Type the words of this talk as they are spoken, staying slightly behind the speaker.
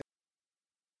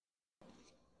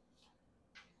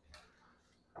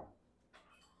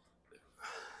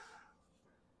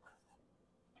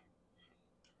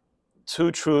two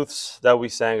truths that we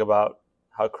sang about: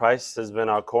 how Christ has been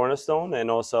our cornerstone, and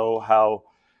also how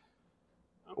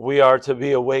we are to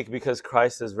be awake because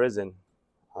Christ is risen.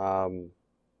 Um,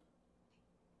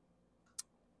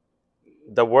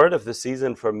 the word of the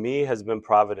season for me has been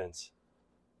providence.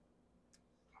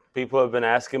 People have been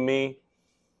asking me,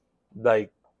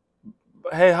 like,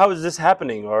 hey, how is this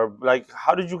happening? Or, like,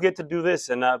 how did you get to do this?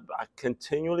 And I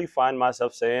continually find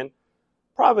myself saying,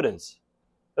 providence.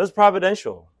 It was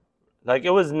providential. Like,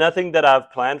 it was nothing that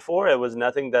I've planned for. It was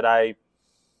nothing that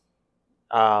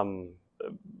um,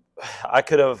 I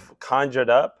could have conjured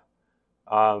up.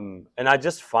 And I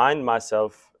just find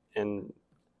myself in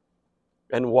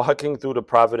walking through the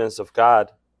providence of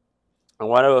God. And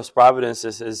one of those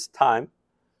providences is time.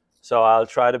 So I'll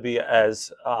try to be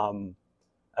as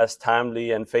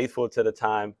timely and faithful to the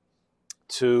time,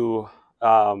 to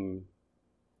um,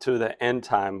 to the end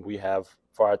time we have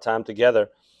for our time together.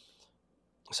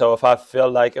 So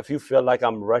if you feel like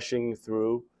I'm rushing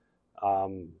through,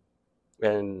 um,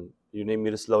 and you need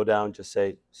me to slow down, just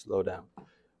say slow down.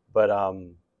 But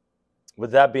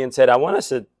with that being said, I want us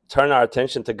to turn our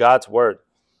attention to God's word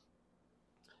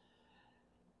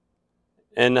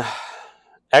in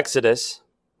Exodus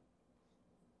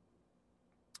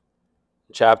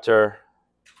chapter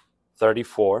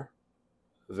 34.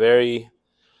 Very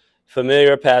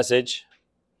familiar passage.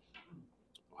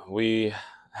 We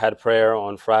had prayer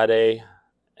on Friday,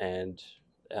 and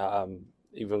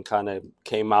even kind of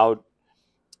came out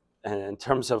in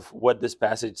terms of what this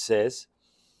passage says.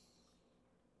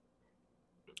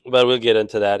 But we'll get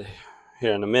into that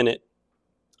here in a minute.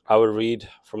 I will read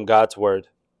from God's word.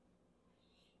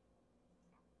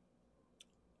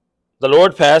 The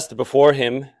Lord passed before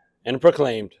him and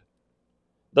proclaimed,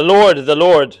 the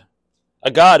Lord,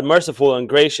 a God merciful and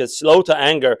gracious, slow to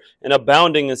anger, and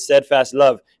abounding in steadfast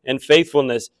love and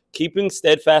faithfulness, keeping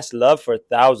steadfast love for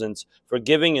thousands,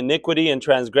 forgiving iniquity and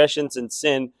transgressions and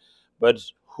sin, but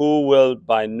who will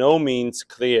by no means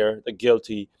clear the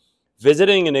guilty,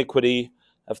 visiting iniquity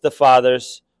of the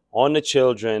fathers on the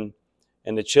children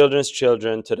and the children's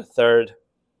children to the third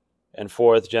and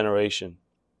fourth generation.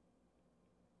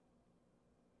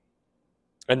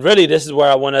 And really, this is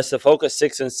where I want us to focus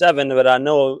 6 and 7, but I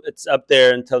know it's up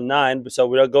there until 9, so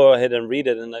we'll go ahead and read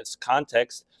it in this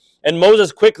context. And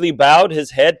Moses quickly bowed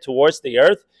his head towards the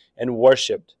earth and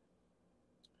worshipped.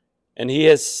 And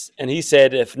he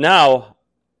said, if now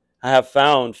I have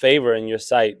found favor in your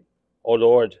sight, O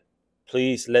Lord,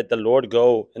 please let the Lord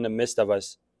go in the midst of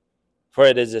us. For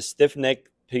it is a stiff-necked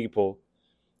people,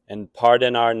 and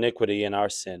pardon our iniquity and our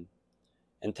sin,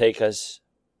 and take us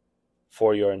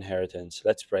for your inheritance.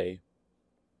 Let's pray.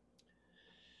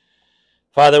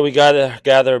 Father, we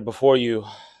gather before you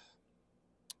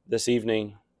this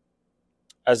evening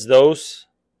as those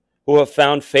who have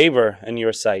found favor in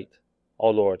your sight, O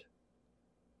Lord.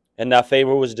 And that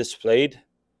favor was displayed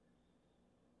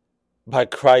by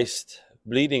Christ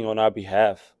bleeding on our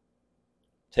behalf,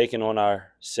 taking on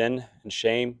our sin and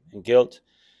shame and guilt,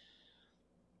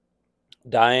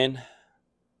 dying,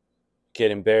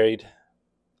 getting buried,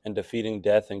 and defeating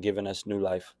death and giving us new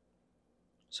life.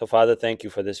 So, Father, thank you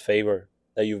for this favor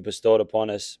that you've bestowed upon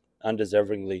us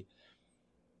undeservingly.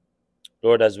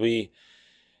 Lord, as we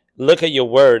look at your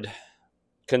word,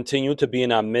 continue to be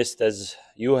in our midst as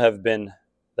you have been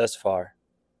thus far.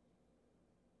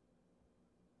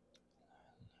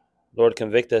 Lord,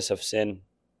 convict us of sin.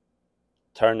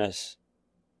 Turn us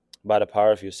by the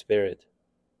power of your Spirit,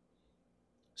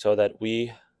 so that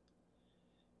we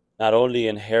not only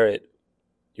inherit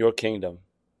your kingdom,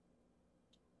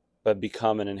 but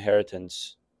become an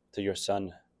inheritance to your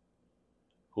Son,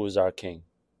 who is our King.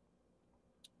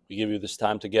 We give you this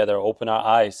time together. Open our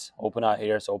eyes, open our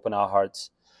ears, open our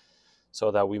hearts,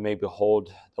 so that we may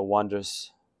behold the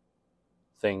wondrous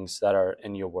things that are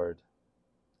in your word.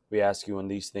 We ask you in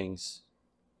these things,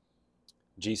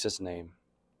 in Jesus' name,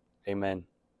 amen.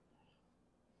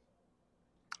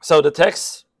 So the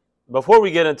text, before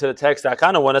we get into the text, I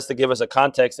kind of want us to give us a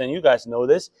context, and you guys know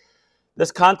this.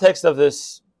 This context of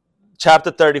this chapter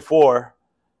 34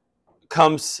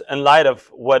 comes in light of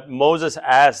what Moses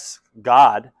asked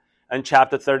God in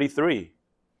chapter 33.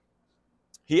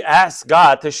 He asked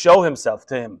God to show himself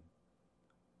to him.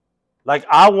 Like,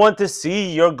 I want to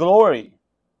see your glory,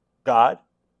 God.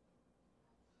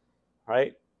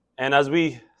 Right? And as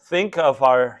we think of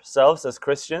ourselves as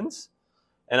Christians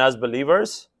and as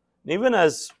believers, even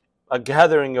as a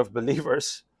gathering of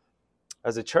believers,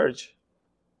 as a church,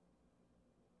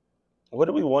 what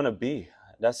do we want to be?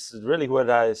 That's really what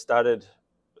I started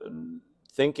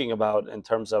thinking about in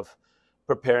terms of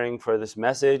preparing for this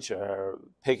message or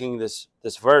picking this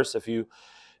verse. If you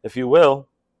if you will,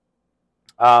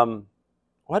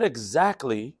 what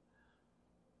exactly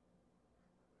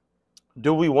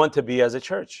do we want to be as a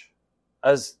church,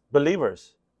 as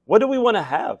believers? What do we want to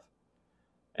have?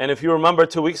 And if you remember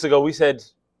 2 weeks ago, we said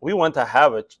we want to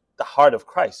have the heart of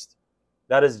Christ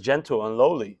that is gentle and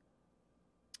lowly,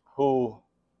 who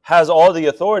has all the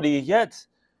authority, yet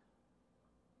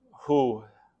who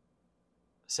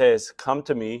says, "Come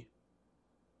to me,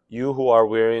 you who are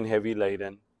weary and heavy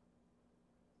laden,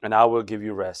 and I will give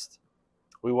you rest."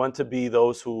 We want to be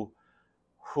those who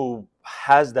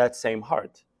has that same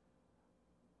heart.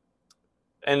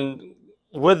 And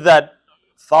with that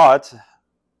thought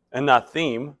and that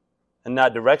theme and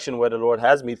that direction where the Lord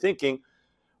has me thinking,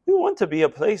 we want to be a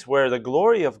place where the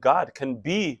glory of God can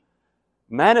be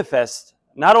manifest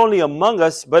not only among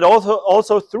us, but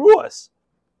also through us.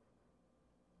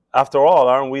 After all,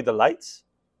 aren't we the lights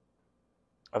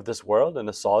of this world and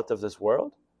the salt of this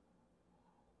world?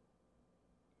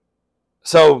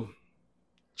 So,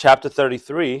 chapter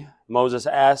 33, Moses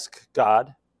asked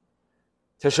God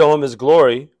to show him his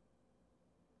glory.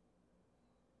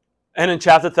 And in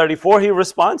chapter 34, he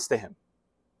responds to him.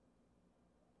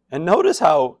 And notice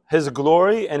how his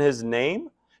glory and his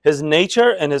name, his nature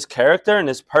and his character and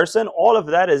his person, all of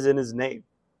that is in his name.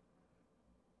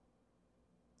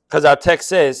 Because our text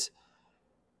says,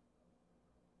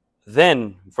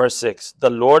 then, verse 6, the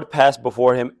Lord passed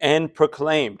before him and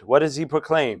proclaimed. What does he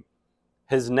proclaim?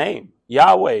 His name,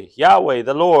 Yahweh, Yahweh,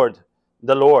 the Lord,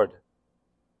 the Lord.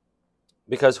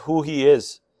 Because who he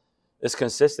is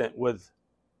consistent with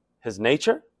his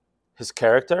nature, his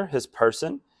character, his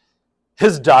person,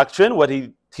 his doctrine, what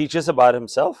he teaches about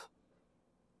himself,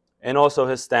 and also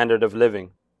his standard of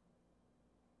living.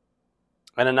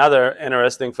 And another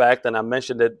interesting fact, and I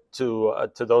mentioned it to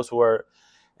those who are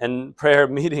in prayer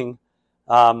meeting,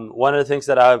 one of the things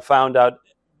that I found out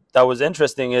that was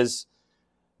interesting is,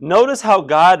 notice how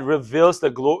God reveals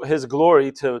his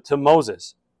glory to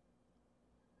Moses.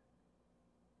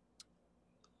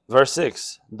 Verse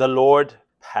 6, the Lord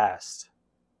passed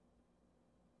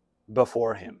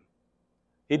before him.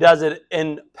 He does it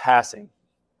in passing,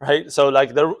 right? So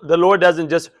like the Lord doesn't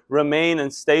just remain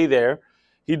and stay there.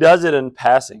 He does it in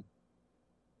passing.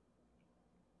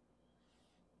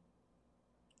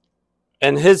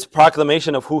 And his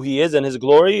proclamation of who he is and his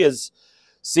glory is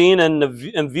seen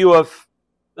in view of,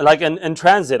 like in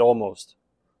transit almost,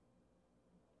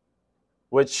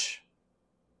 which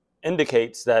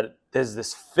indicates that there's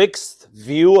this fixed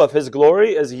view of his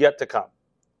glory is yet to come.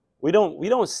 We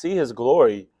don't see his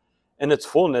glory in its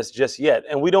fullness just yet,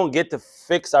 and we don't get to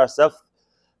fix ourselves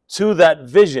to that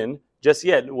vision just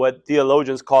yet, what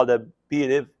theologians call the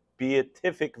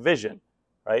beatific vision,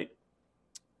 right?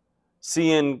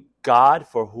 Seeing God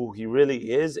for who he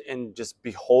really is and just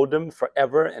behold him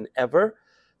forever and ever,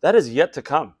 that is yet to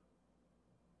come.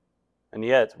 And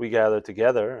yet we gather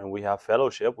together and we have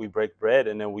fellowship, we break bread,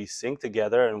 and then we sing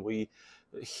together and we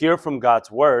hear from God's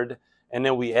word, and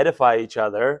then we edify each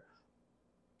other.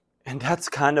 And that's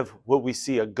kind of what we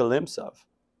see a glimpse of.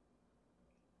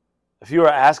 If you are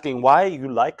asking why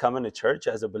you like coming to church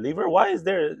as a believer, why is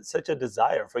there such a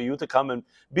desire for you to come and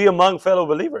be among fellow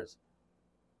believers?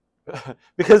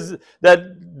 Because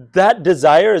that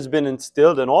desire has been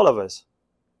instilled in all of us.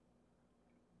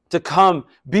 To come,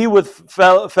 be with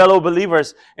fellow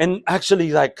believers, and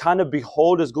actually like kind of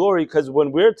behold his glory. Because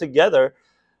when we're together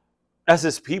as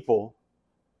his people,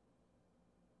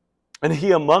 and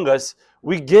he among us,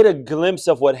 we get a glimpse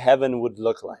of what heaven would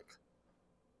look like.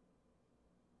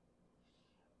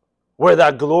 Where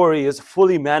that glory is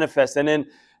fully manifest. And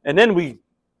then we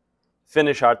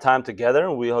finish our time together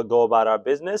and we'll go about our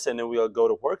business, and then we'll go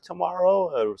to work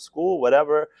tomorrow or school,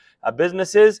 whatever our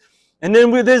business is. And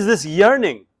then there's this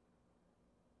yearning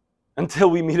until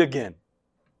we meet again.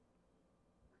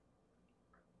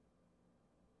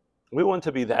 We want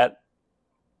to be that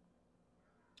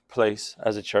place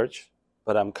as a church,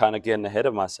 but I'm kind of getting ahead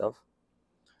of myself.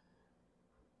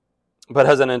 But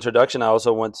as an introduction, I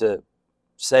also want to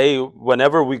say,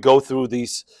 whenever we go through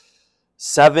these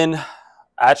 7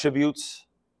 attributes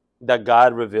that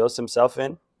God reveals himself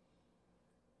in,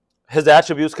 his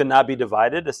attributes cannot be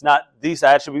divided. It's not these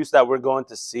attributes that we're going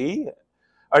to see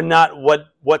are not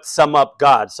what sum up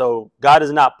God. So God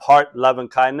is not part love and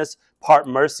kindness, part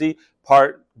mercy,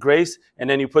 part grace, and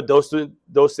then you put those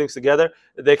things together.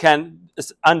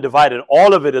 It's undivided.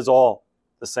 All of it is all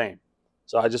the same.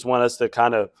 So I just want us to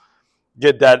kind of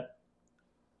get that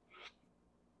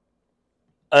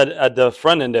at the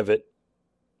front end of it.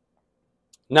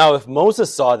 Now, if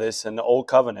Moses saw this in the Old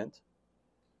Covenant,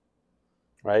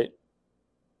 right,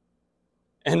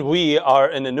 and we are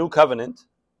in the New Covenant,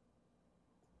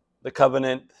 the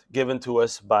covenant given to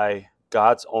us by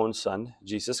God's own Son,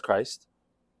 Jesus Christ.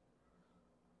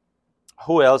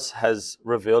 Who else has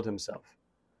revealed himself?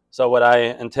 So what I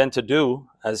intend to do,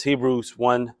 as Hebrews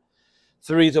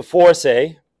 1:3-4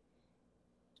 say,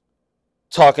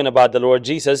 talking about the Lord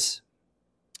Jesus,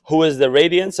 who is the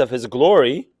radiance of his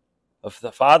glory, of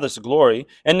the Father's glory,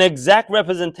 and the exact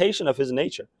representation of his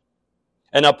nature,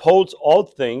 and upholds all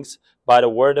things by the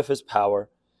word of his power,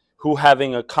 who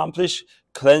having accomplished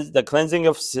the cleansing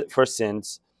of for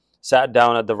sins, sat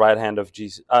down at the right hand of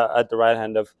Jesus, at the right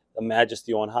hand of the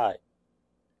Majesty on high,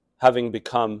 having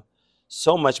become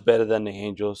so much better than the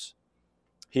angels,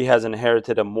 he has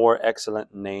inherited a more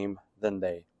excellent name than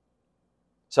they.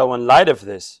 So in light of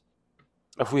this,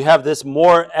 if we have this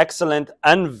more excellent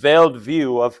unveiled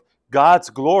view of God's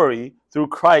glory through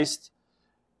Christ,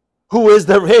 who is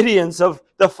the radiance of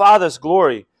the Father's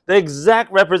glory, the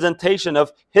exact representation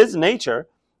of his nature,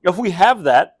 if we have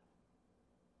that,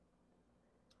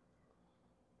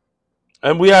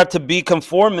 and we are to be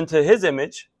conformed into his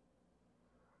image,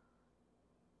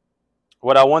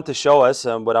 what I want to show us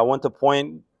and what I want to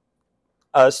point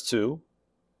us to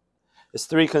is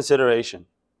three considerations.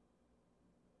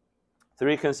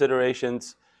 Three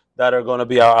considerations that are going to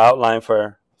be our outline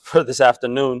for this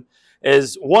afternoon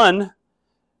is one,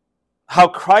 how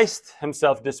Christ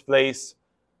himself displays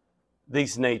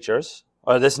these natures,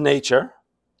 or this nature,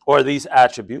 or these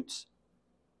attributes.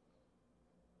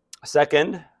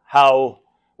 Second, how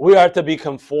we are to be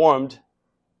conformed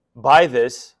by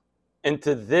this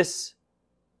into this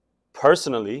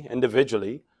personally,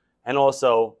 individually, and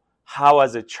also how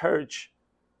as a church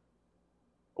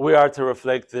we are to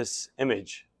reflect this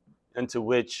image into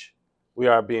which we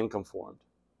are being conformed,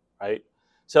 right?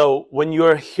 So when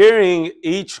you're hearing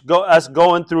us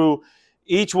going through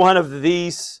each one of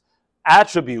these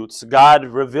attributes God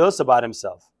reveals about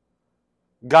himself,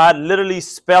 God literally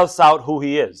spells out who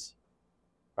he is,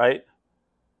 right?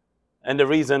 And the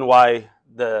reason why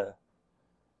the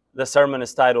sermon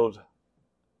is titled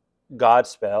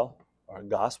Godspell or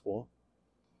Gospel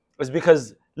is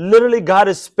because literally God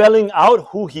is spelling out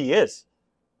who he is.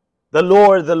 The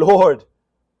Lord,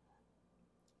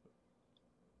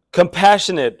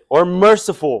 compassionate or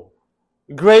merciful,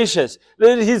 gracious.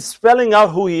 He's spelling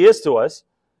out who he is to us.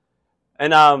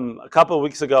 And a couple of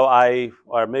weeks ago,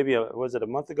 or maybe was it a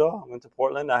month ago? I went to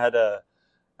Portland. I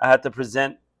had to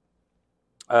present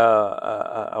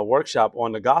a workshop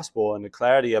on the gospel and the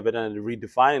clarity of it and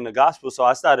redefining the gospel. So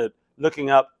I started looking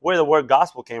up where the word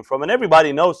gospel came from, and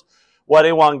everybody knows what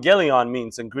evangelion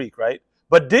means in Greek, right?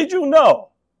 But did you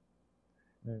know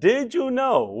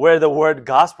where the word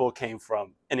gospel came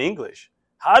from in English?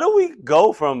 How do we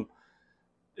go from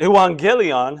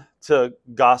evangelion to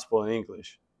gospel in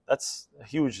English? That's a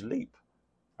huge leap,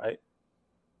 right?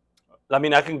 I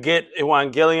mean, I can get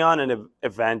evangelion and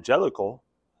evangelical,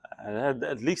 and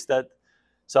at least that.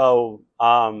 So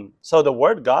the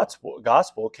word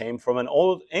gospel came from an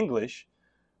old English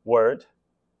word,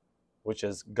 which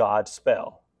is God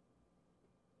spell,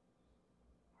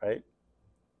 right?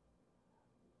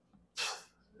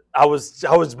 I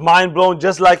was mind blown,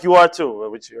 just like you are too,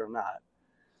 which you're not.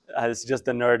 It's just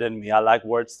the nerd in me. I like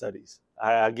word studies.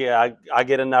 I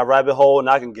get in that rabbit hole and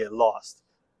I can get lost.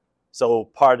 So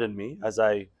pardon me as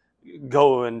I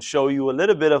go and show you a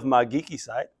little bit of my geeky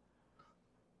side,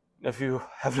 if you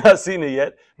have not seen it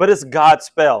yet. But it's God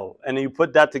spell, and you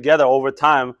put that together over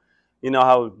time. You know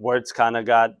how words kind of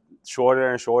got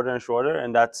shorter and shorter and shorter,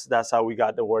 and that's how we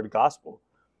got the word gospel,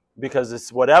 because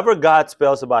it's whatever God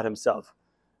spells about himself.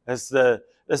 It's the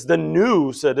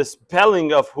news, the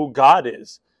spelling of who God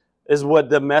is what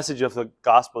the message of the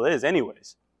gospel is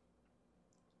anyways.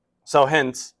 So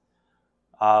hence,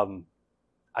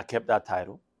 I kept that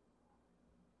title.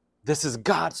 This is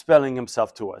God spelling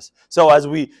himself to us. So as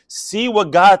we see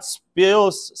what God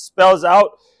spells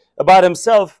out about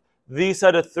himself, these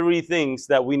are the three things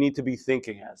that we need to be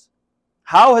thinking as.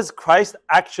 How has Christ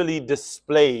actually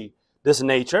displayed this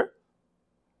nature?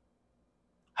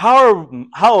 How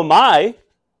am I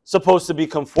supposed to be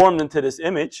conformed into this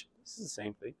image? This is the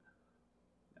same thing.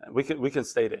 We can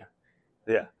stay there.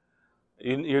 Yeah.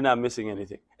 You're not missing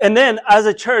anything. And then as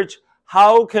a church,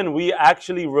 how can we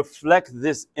actually reflect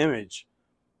this image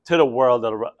to the world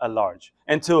at large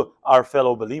and to our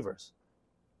fellow believers?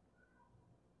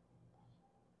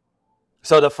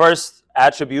 So the first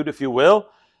attribute, if you will,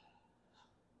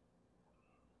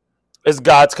 is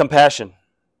God's compassion.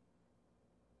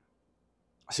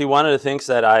 See, one of the things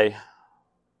that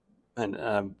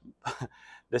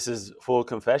this is full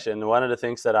confession, one of the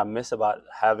things that I miss about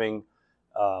having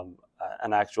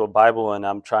an actual Bible, and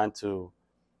I'm trying to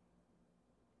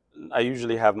I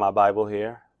usually have my Bible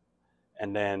here,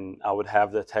 and then I would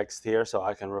have the text here so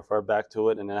I can refer back to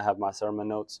it, and then I have my sermon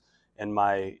notes on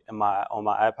my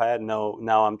iPad. No,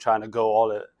 now I'm trying to go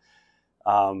all it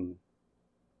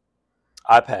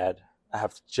iPad. I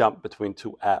have to jump between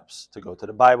two apps to go to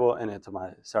the Bible and into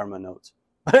my sermon notes.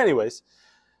 But anyways,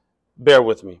 bear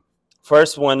with me.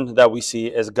 First one that we see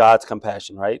is God's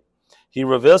compassion, right? He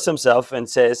reveals himself and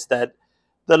says that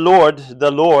the Lord,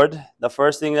 the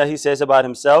first thing that he says about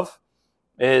himself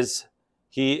is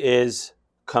he is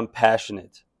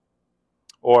compassionate,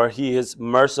 or he is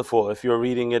merciful. If you're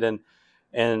reading it in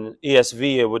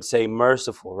ESV, it would say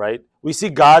merciful, right? We see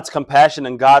God's compassion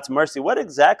and God's mercy. What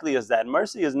exactly is that?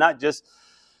 Mercy is not just,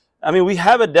 I mean, we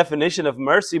have a definition of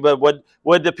mercy, but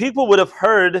what the people would have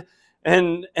heard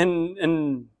in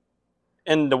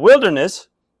the wilderness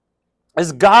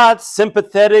is God's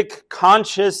sympathetic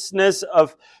consciousness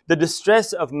of the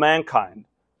distress of mankind.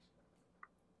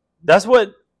 That's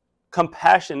what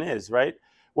compassion is, right?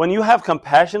 When you have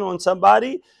compassion on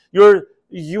somebody,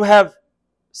 you have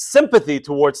sympathy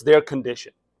towards their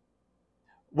condition.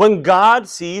 When God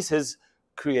sees his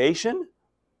creation,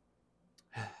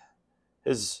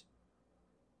 the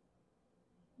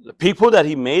people that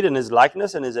he made in his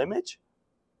likeness and his image,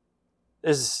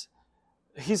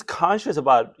 he's conscious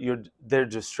about their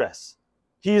distress.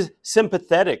 He's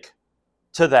sympathetic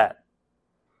to that.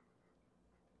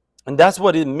 And that's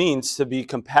what it means to be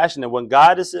compassionate. When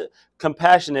God is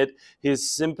compassionate, he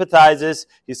sympathizes,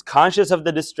 he's conscious of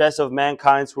the distress of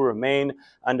mankind who remain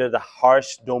under the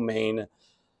harsh domain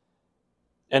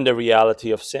and the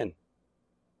reality of sin.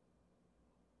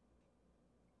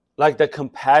 Like the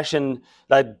compassion,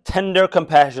 like tender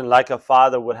compassion, like a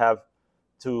father would have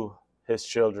to his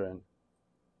children.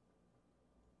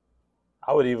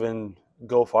 I would even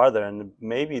go farther, and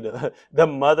maybe the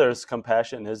mother's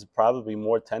compassion is probably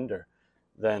more tender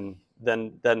than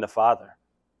the father.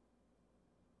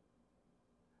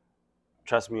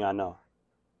 Trust me, I know.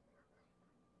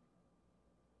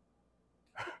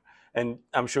 And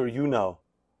I'm sure you know,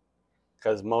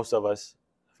 because most of us,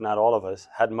 if not all of us,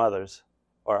 had mothers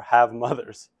or have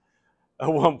mothers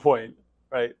at one point,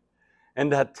 right?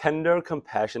 And that tender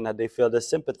compassion that they feel, the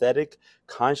sympathetic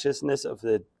consciousness of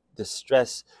the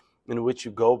distress in which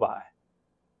you go by.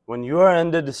 When you are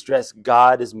under distress,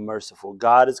 God is merciful.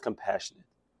 God is compassionate.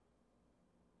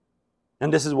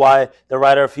 And this is why the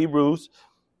writer of Hebrews,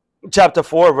 chapter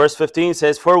 4, verse 15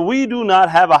 says, "For we do not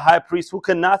have a high priest who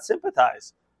cannot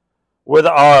sympathize with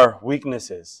our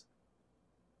weaknesses."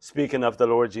 Speaking of the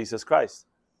Lord Jesus Christ.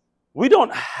 We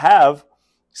don't have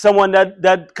someone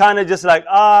that kind of just like,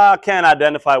 I can't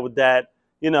identify with that,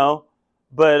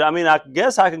 But I mean, I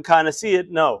guess I can kind of see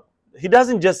it. No. He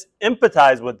doesn't just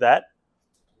empathize with that,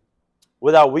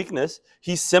 with our weakness.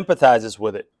 He sympathizes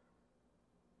with it.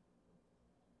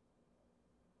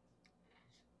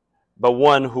 But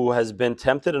one who has been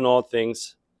tempted in all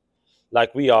things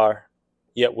like we are,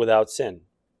 yet without sin.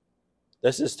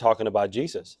 This is talking about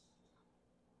Jesus.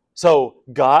 So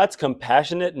God's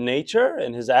compassionate nature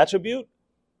and his attribute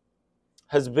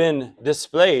has been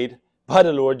displayed by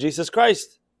the Lord Jesus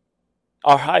Christ,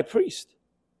 our high priest.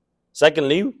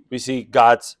 Secondly, we see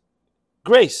God's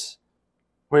grace,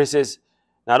 where he says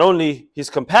not only he's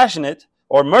compassionate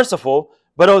or merciful,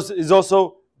 but he's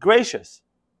also gracious.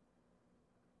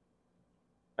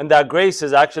 And that grace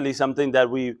is actually something that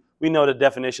we know the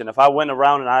definition. If I went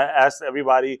around and I asked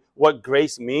everybody what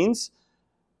grace means,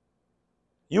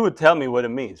 you would tell me what it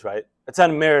means, right? It's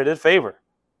unmerited favor.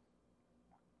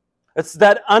 It's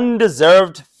that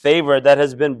undeserved favor that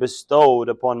has been bestowed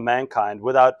upon mankind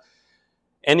without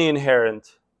any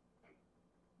inherent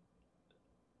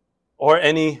or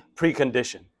any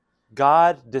precondition.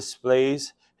 God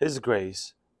displays his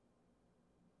grace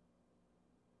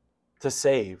to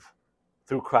save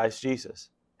through Christ Jesus.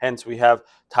 Hence, we have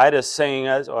Titus saying,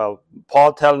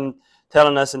 Paul telling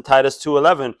us in Titus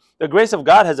 2:11, the grace of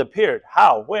God has appeared.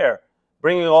 How? Where?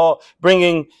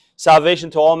 Bringing salvation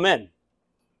to all men.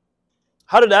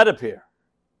 How did that appear?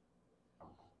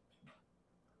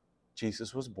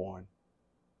 Jesus was born.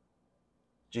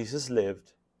 Jesus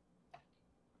lived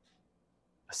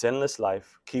a sinless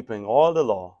life, keeping all the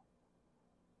law,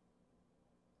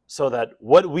 so that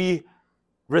what we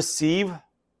receive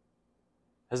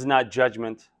is not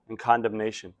judgment and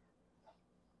condemnation,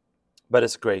 but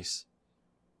it's grace.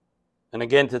 And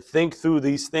again, to think through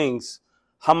these things,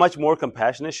 how much more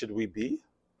compassionate should we be?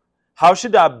 How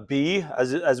should I be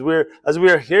as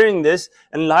we're hearing this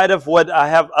in light of what I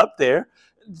have up there?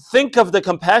 Think of the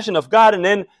compassion of God and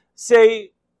then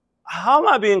say, how am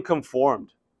I being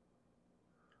conformed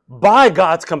by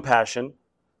God's compassion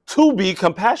to be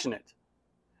compassionate?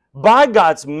 by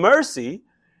God's mercy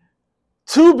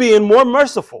to being more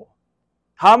merciful?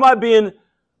 How am I being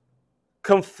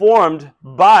conformed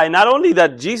by, not only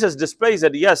that Jesus displays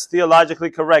it, yes, theologically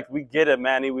correct. We get it,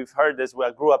 Manny. We've heard this.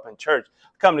 I grew up in church.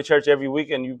 I come to church every week,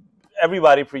 and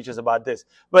everybody preaches about this.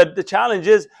 But the challenge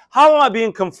is, how am I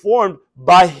being conformed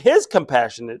by his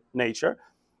compassionate nature,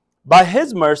 by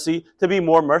his mercy, to be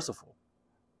more merciful?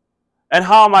 And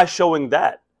how am I showing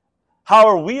that? How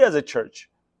are we as a church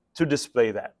to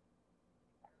display that?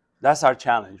 That's our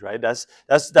challenge, right? That's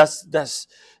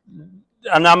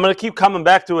and I'm going to keep coming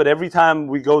back to it every time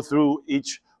we go through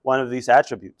each one of these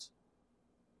attributes.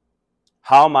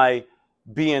 How am I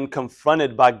being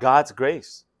confronted by God's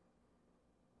grace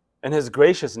and his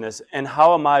graciousness? And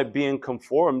how am I being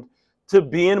conformed to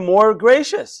being more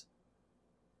gracious?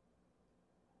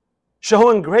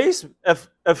 Showing grace,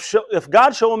 if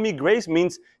God showing me grace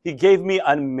means he gave me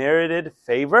unmerited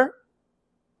favor,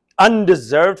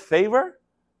 undeserved favor,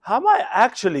 how am I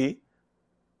actually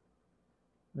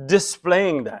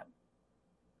displaying that?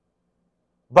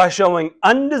 By showing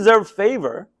undeserved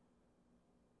favor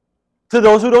to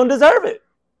those who don't deserve it,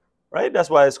 right? That's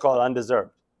why it's called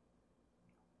undeserved.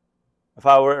 If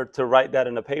I were to write that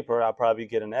in a paper, I'll probably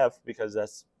get an F, because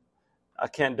I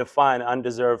can't define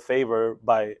undeserved favor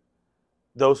by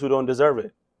those who don't deserve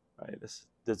it, right? This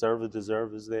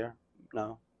deserve is there?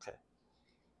 No? Okay.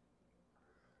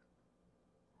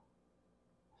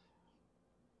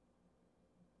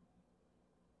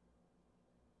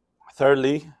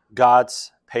 Thirdly,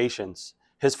 God's patience,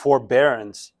 his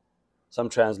forbearance, some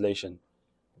translation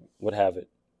would have it.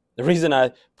 The reason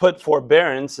I put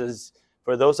forbearance is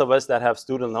for those of us that have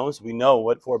student loans, we know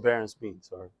what forbearance means.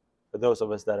 Or for those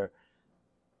of us that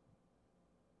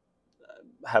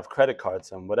have credit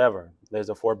cards and whatever, there's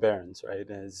a forbearance, right?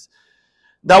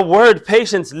 That word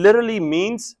patience literally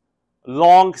means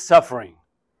long suffering.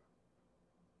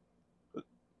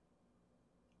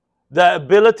 The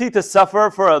ability to suffer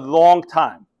for a long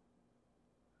time,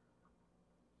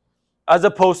 as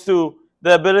opposed to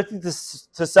the ability to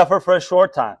suffer for a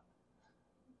short time.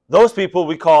 Those people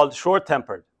we call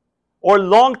short-tempered, or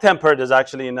long-tempered is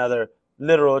actually another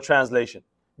literal translation.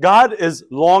 God is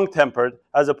long-tempered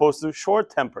as opposed to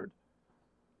short-tempered.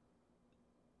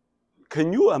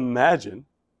 Can you imagine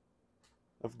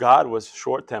if God was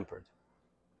short-tempered?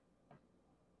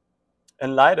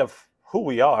 In light of who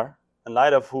we are, in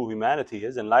light of who humanity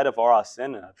is, in light of our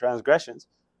sin and our transgressions.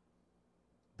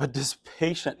 But this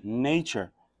patient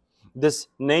nature, this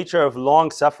nature of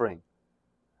long suffering,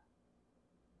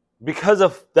 because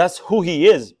of that's who he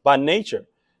is by nature,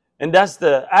 and that's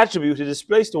the attribute he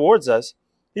displays towards us,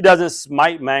 he doesn't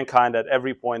smite mankind at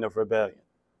every point of rebellion.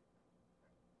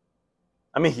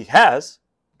 I mean, he has.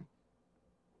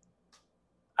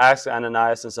 Ask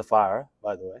Ananias and Sapphira,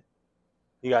 by the way.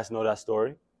 You guys know that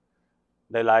story.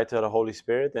 They lied to the Holy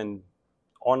Spirit and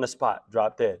on the spot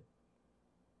dropped dead.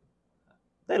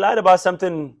 They lied about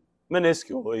something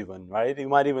minuscule even, right? You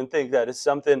might even think that it's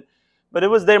something, but it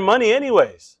was their money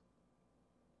anyways.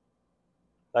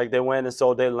 Like they went and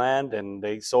sold their land and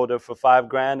they sold it for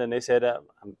 $5,000 and they said,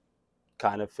 I'm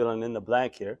kind of filling in the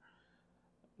blank here.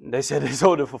 They said they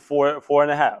sold it for four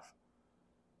and a half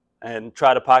and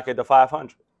try to pocket the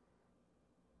 500.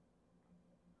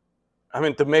 I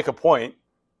mean, to make a point,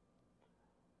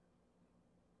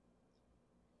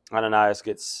 Ananias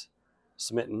gets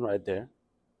smitten right there,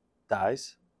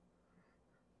 dies.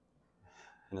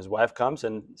 And his wife comes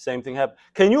and same thing happens.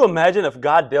 Can you imagine if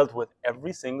God dealt with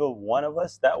every single one of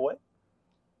us that way?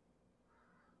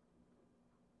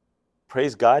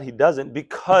 Praise God, he doesn't,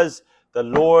 because the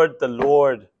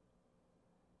Lord,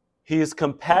 he is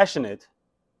compassionate.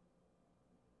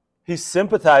 He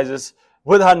sympathizes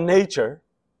with our nature.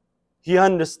 He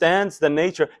understands the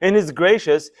nature and is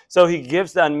gracious, so he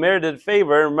gives the unmerited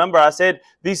favor. Remember, I said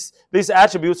these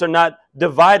attributes are not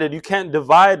divided. You can't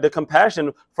divide the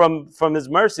compassion from his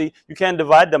mercy. You can't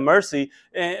divide the mercy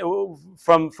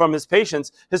from his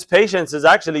patience. His patience is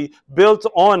actually built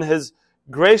on his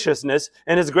graciousness,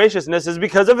 and his graciousness is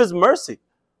because of his mercy.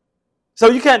 So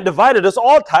you can't divide it. It's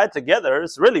all tied together.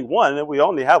 It's really one, and we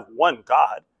only have one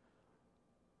God.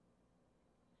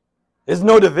 There's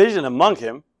no division among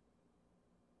him.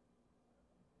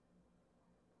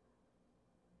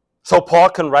 So Paul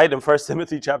can write in 1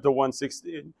 Timothy chapter 1,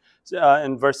 16,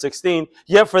 in verse 16,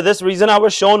 yet for this reason I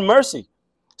was shown mercy,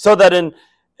 so that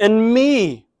in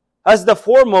me, as the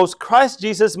foremost, Christ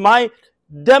Jesus might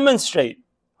demonstrate.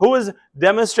 Who is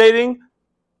demonstrating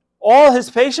all his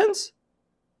patience?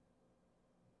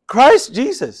 Christ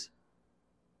Jesus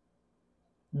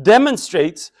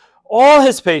demonstrates all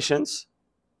his patience,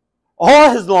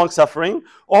 all his long suffering,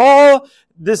 all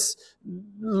this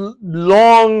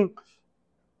long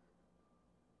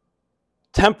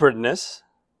temperedness,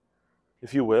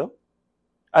 if you will,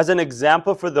 as an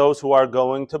example for those who are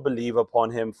going to believe upon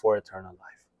him for eternal life.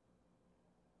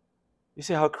 You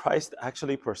see how Christ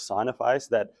actually personifies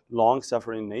that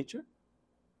long-suffering nature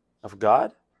of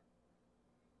God?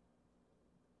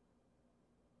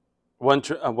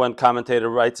 One commentator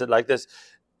writes it like this: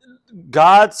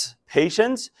 God's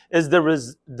patience is the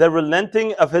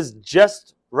relenting of his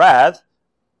just wrath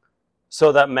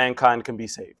so that mankind can be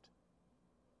saved.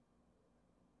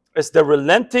 It's the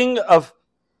relenting of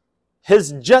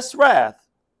his just wrath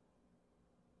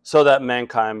so that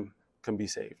mankind can be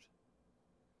saved.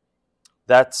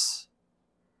 That's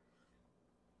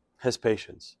his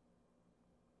patience.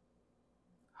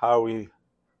 How are we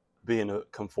being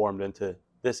conformed into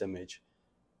this image?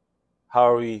 How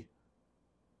are we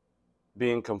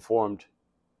being conformed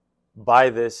by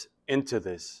this into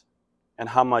this? And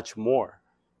how much more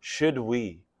should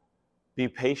we be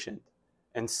patient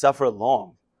and suffer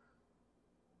long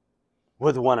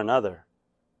with one another,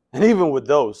 and even with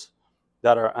those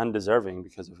that are undeserving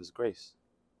because of his grace?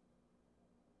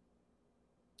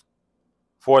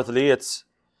 Fourthly,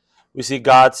 we see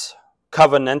God's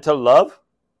covenantal love.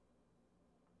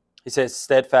 He says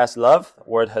steadfast love, the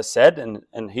word hesed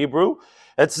in Hebrew.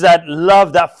 It's that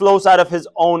love that flows out of his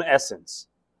own essence,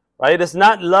 right? It's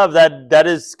not love that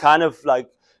is kind of like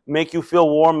make you feel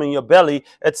warm in your belly.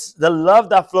 It's the love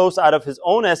that flows out of his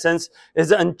own essence,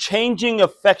 is an unchanging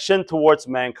affection towards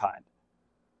mankind.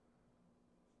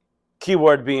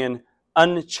 Keyword being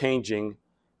unchanging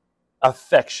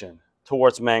affection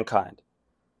towards mankind.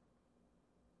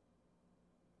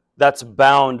 That's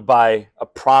bound by a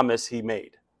promise he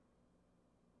made.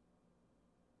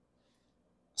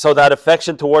 So that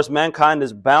affection towards mankind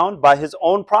is bound by his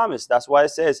own promise. That's why it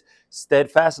says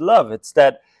steadfast love. It's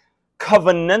that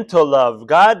covenantal love.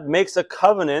 God makes a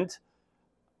covenant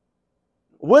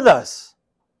with us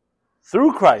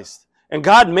through Christ. And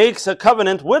God makes a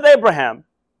covenant with Abraham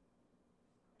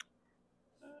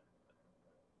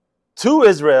to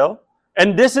Israel.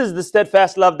 And this is the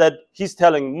steadfast love that he's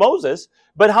telling Moses.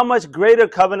 But how much greater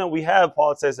covenant we have,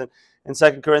 Paul says in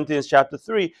 2 Corinthians chapter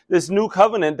 3, this new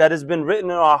covenant that has been written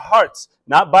in our hearts,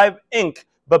 not by ink,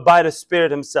 but by the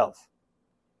Spirit himself.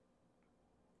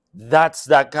 That's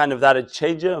that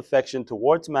unchanging affection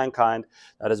towards mankind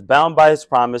that is bound by his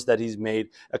promise that he's made.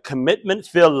 A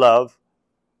commitment-filled love,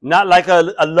 not like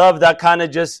a love that kind of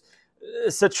just,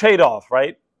 it's a trade-off,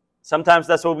 right? Sometimes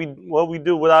that's what we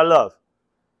do with our love.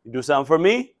 You do something for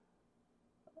me,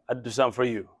 I do something for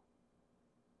you.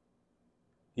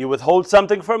 You withhold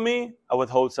something from me, I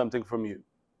withhold something from you.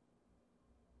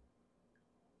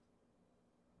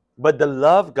 But the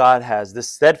love God has, the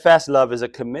steadfast love, is a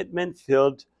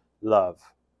commitment-filled love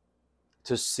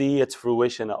to see its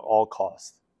fruition at all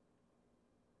costs.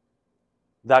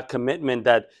 That commitment,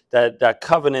 that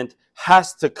covenant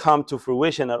has to come to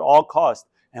fruition at all costs.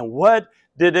 And what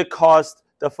did it cost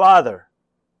the Father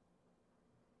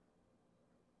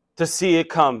to see it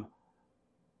come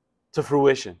to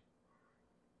fruition?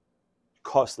 It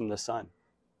cost him the Son.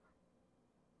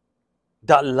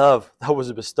 That love that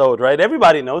was bestowed, right?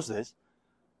 Everybody knows this.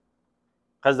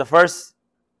 Because the first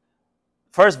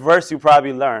verse you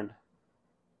probably learned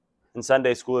in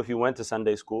Sunday school, if you went to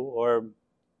Sunday school, or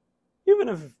even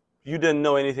if you didn't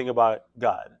know anything about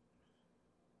God,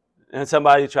 and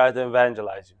somebody tried to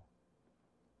evangelize you.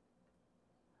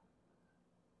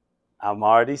 I'm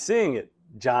already seeing it.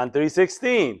 John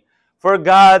 3:16. For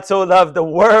God so loved the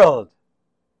world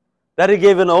that he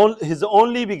gave his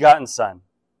only begotten Son,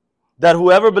 that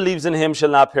whoever believes in him shall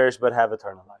not perish but have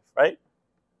eternal life, right?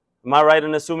 Am I right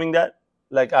in assuming that?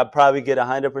 Like, I'd probably get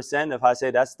 100% if I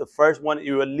say that's the first one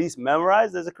you at least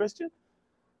memorized as a Christian.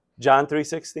 John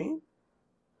 3:16.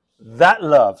 That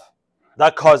love,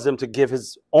 that caused him to give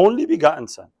his only begotten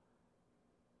Son.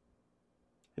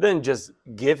 He didn't just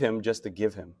give him just to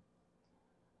give him.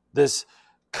 This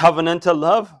covenantal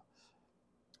love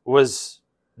was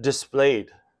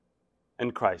displayed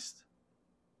in Christ.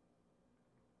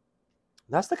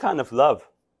 That's the kind of love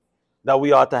that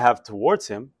we ought to have towards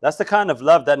him. That's the kind of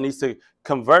love that needs to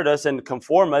convert us and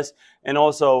conform us. And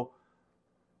also,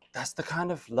 that's the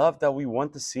kind of love that we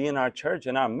want to see in our church,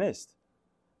 in our midst.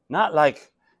 Not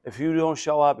like, if you don't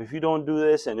show up, if you don't do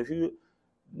this, and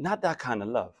not that kind of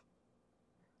love.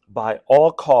 By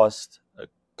all costs, a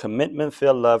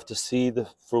commitment-filled love to see the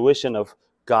fruition of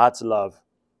God's love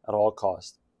at all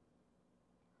costs.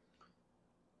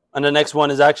 And the next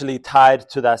one is actually tied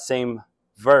to that same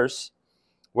verse,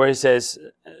 where he says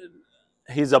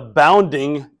he's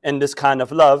abounding in this kind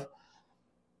of love.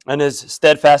 and his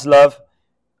steadfast love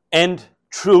and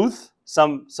truth.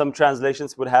 Some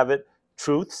translations would have it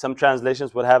truth. Some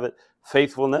translations would have it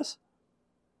faithfulness.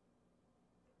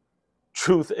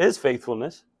 Truth is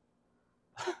faithfulness,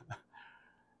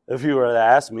 if you were to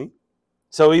ask me.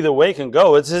 So either way can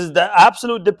go. It's just the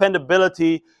absolute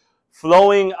dependability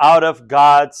flowing out of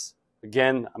God's,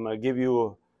 again, I'm going to give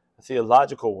you a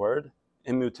theological word,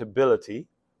 immutability,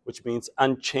 which means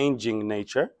unchanging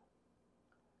nature.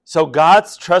 So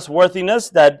God's trustworthiness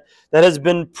that has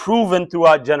been proven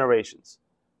throughout generations.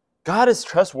 God is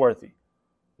trustworthy.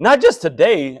 Not just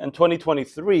today in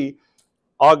 2023,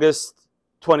 August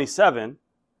 27,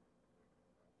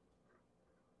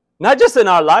 not just in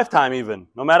our lifetime even,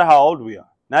 no matter how old we are,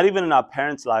 not even in our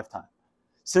parents' lifetime.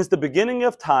 Since the beginning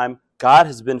of time, God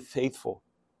has been faithful.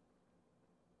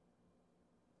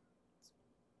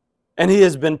 And he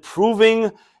has been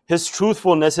proving his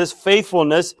truthfulness, his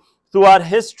faithfulness throughout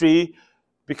history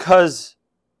because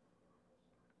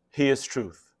he is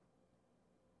truth.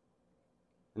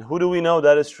 And who do we know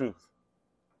that is truth?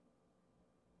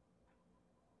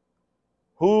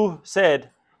 Who said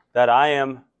that I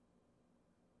am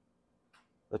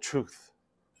the truth?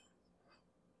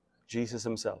 Jesus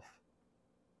himself.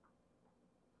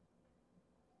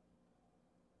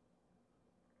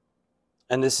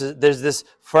 And there's this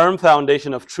firm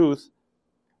foundation of truth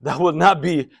that will not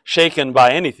be shaken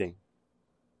by anything.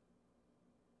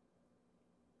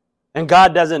 And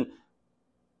God doesn't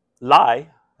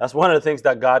lie. That's one of the things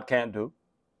that God can't do.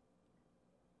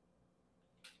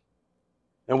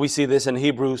 And we see this in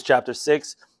Hebrews chapter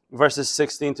 6, verses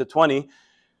 16 to 20,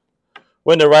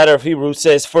 when the writer of Hebrews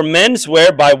says, "For men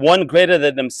swear by one greater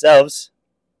than themselves,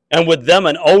 and with them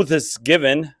an oath is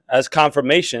given as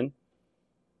confirmation,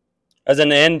 as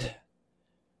an end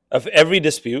of every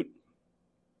dispute.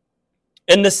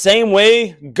 In the same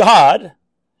way, God,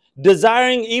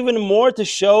 desiring even more to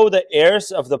show the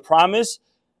heirs of the promise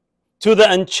to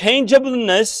the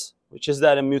unchangeableness," which is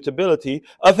that immutability,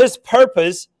 "of his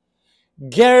purpose,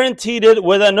 guaranteed it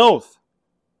with an oath,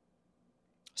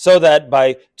 so that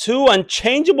by two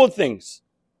unchangeable things,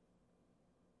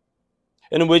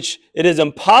 in which it is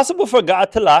impossible for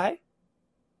God to lie,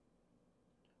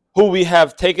 who we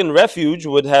have taken refuge,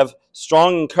 would have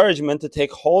strong encouragement to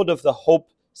take hold of the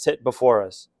hope set before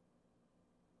us."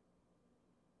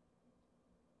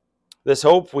 This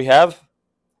hope we have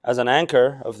as an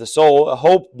anchor of the soul, a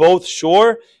hope both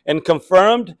sure and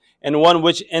confirmed, and one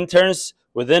which enters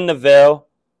within the veil,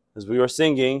 as we were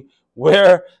singing,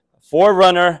 where a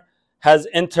forerunner has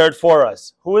entered for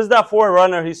us. Who is that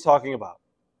forerunner he's talking about?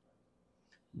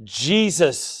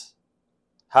 Jesus,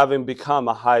 having become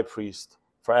a high priest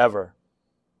forever,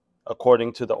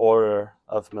 according to the order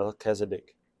of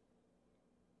Melchizedek.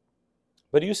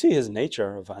 But you see his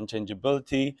nature of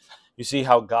unchangeability. You see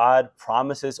how God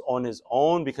promises on his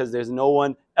own, because there's no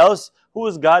one else. Who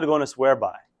is God going to swear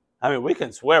by? I mean, we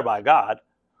can swear by God,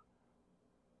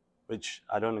 which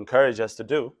I don't encourage us to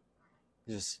do.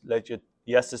 Just let your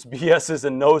yeses be yeses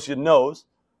and noes your noes.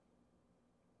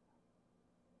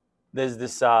 There's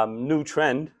this new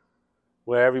trend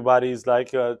where everybody's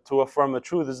like, to affirm a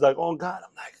truth, is like, "Oh God,"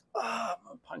 I'm like, I'm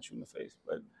going to punch you in the face.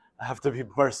 But I have to be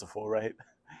merciful, right?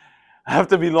 I have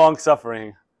to be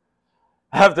long-suffering.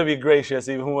 I have to be gracious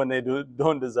even when they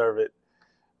don't deserve it.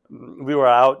 We were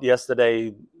out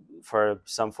yesterday for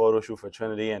some photo shoot for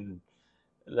Trinity, and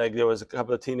like there was a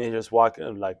couple of teenagers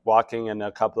walking, and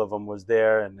a couple of them was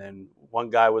there, and then one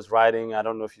guy was riding. I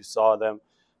don't know if you saw them.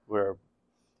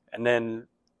 And then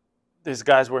these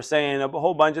guys were saying a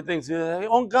whole bunch of things. Like,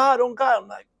 "On God, on God." I'm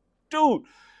like, dude,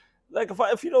 like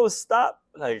if you don't stop,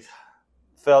 like,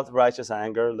 felt righteous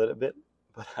anger a little bit,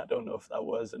 but I don't know if that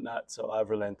was or not. So I've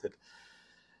relented.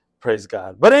 Praise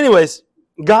God. But anyways,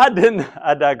 God didn't.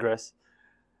 I digress.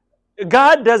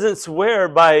 God doesn't swear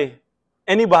by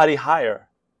anybody higher,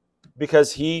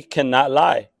 because he cannot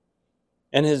lie,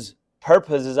 and his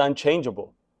purpose is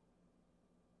unchangeable.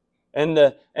 And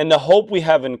the hope we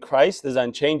have in Christ is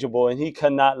unchangeable, and he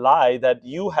cannot lie that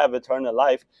you have eternal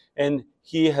life, and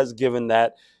he has given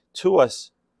that to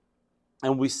us.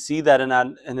 And we see that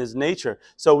in his nature.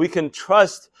 So we can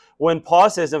trust when Paul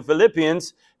says in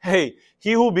Philippians, "Hey,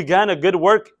 he who began a good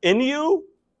work in you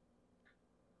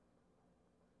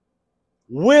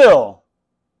will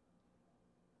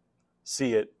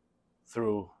see it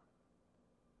through."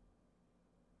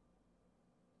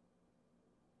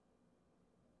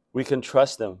 We can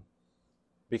trust him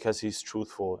because he's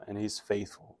truthful and he's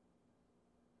faithful.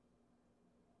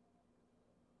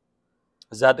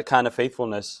 Is that the kind of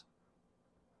faithfulness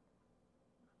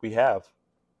we have?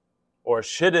 Or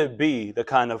should it be the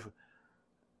kind of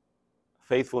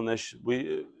faithfulness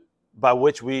by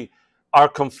which we are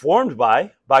conformed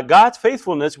by God's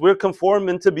faithfulness, we're conformed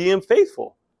into being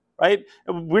faithful, right?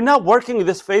 We're not working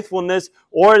this faithfulness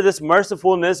or this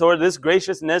mercifulness or this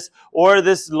graciousness or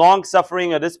this long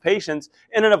suffering or this patience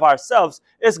in and of ourselves.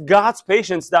 It's God's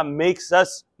patience that makes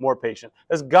us more patient.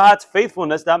 It's God's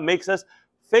faithfulness that makes us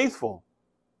faithful,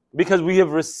 because we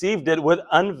have received it with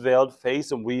unveiled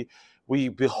face, and we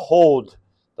behold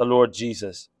the Lord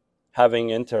Jesus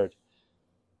having entered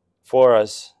for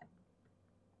us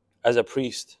as a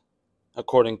priest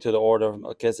according to the order of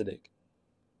Melchizedek.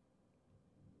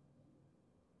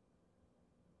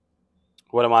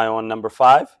 What am I on, number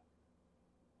 5?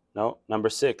 No, number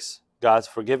 6, God's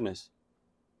forgiveness.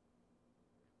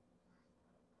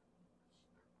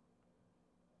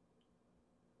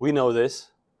 We know this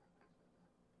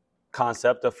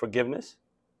concept of forgiveness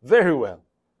very well.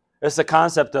 It's the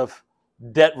concept of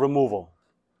debt removal.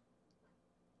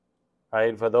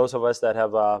 Right? For those of us that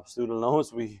have student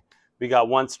loans, we got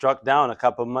one struck down a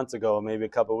couple of months ago, maybe a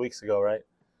couple of weeks ago, right?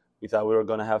 We thought we were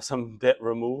going to have some debt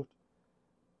removed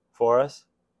for us.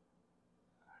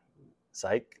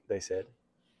 Psych, they said.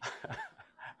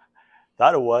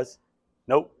 Thought it was.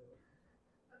 Nope.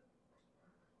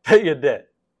 Pay your debt.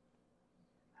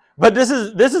 But this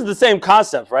is the same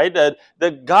concept, right?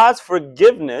 That God's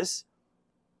forgiveness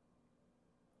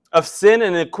of sin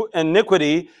and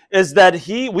iniquity is that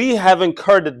we have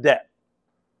incurred a debt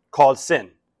called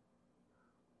sin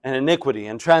and iniquity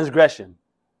and transgression.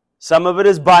 Some of it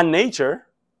is by nature,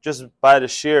 just by the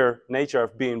sheer nature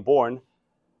of being born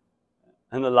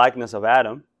in the likeness of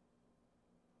Adam.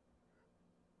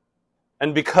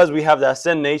 And because we have that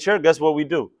sin nature, guess what we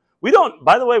do? We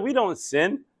don't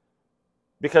sin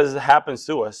because it happens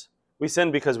to us. We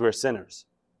sin because we're sinners.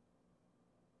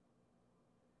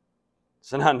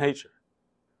 It's not nature.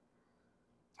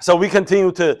 So we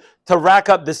continue to rack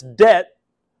up this debt,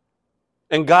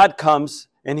 and God comes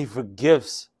and He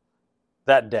forgives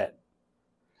that debt.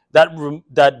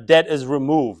 That debt is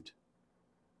removed.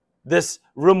 This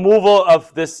removal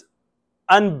of this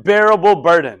unbearable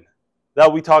burden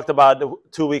that we talked about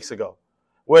 2 weeks ago,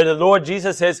 where the Lord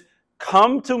Jesus says,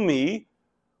 "Come to me,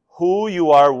 who you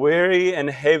are weary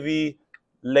and heavy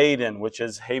laden," which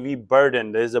is heavy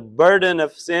burden. There's a burden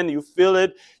of sin. You feel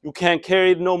it. You can't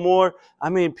carry it no more. I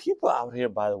mean, people out here,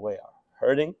 by the way, are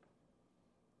hurting.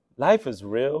 Life is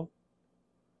real.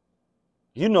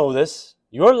 You know this.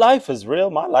 Your life is real.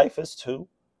 My life is too.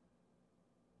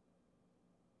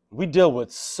 We deal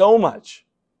with so much.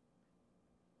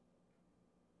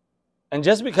 And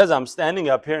just because I'm standing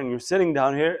up here and you're sitting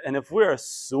down here, and if we're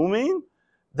assuming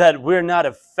that we're not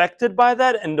affected by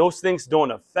that and those things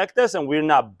don't affect us and we're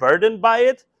not burdened by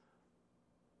it,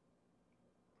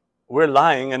 we're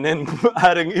lying and then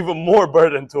adding even more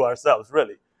burden to ourselves,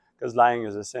 really. Because lying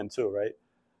is a sin too, right?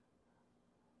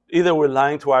 Either we're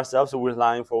lying to ourselves or we're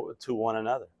lying to one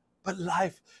another. But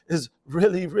life is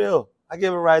really real. I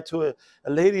gave a ride to a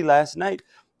lady last night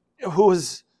who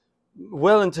was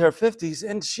well into her 50s,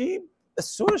 and she, as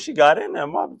soon as she got in there,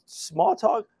 my small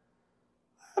talk,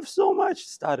 I have so much,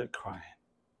 started crying.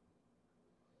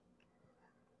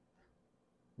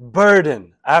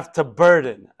 Burden after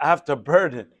burden after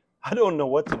burden. I don't know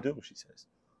what to do, she says.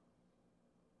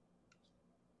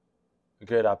 A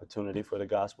great opportunity for the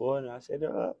gospel, and I said,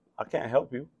 I can't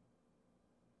help you.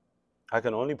 I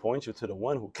can only point you to the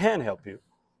one who can help you.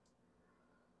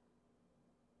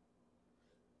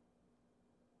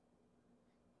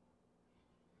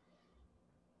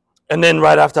 And then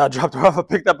right after I dropped her off, I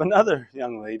picked up another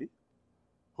young lady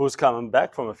who was coming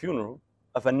back from a funeral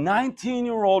of a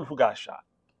 19-year-old who got shot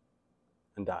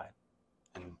and died,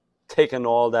 and taking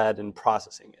all that and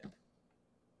processing it.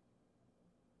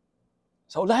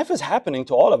 So life is happening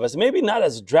to all of us. Maybe not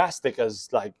as drastic as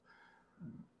like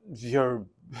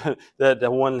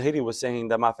that one lady was saying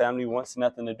that my family wants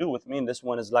nothing to do with me. And this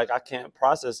one is like, I can't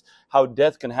process how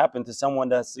death can happen to someone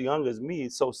that's young as me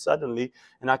so suddenly,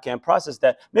 and I can't process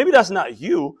that. Maybe that's not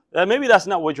you. Maybe that's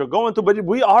not what you're going through, but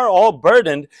we are all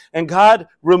burdened, and God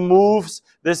removes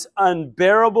this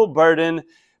unbearable burden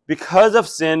because of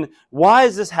sin. Why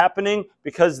is this happening?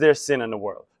 Because there's sin in the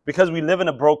world. Because we live in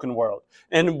a broken world.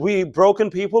 And we broken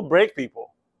people break people.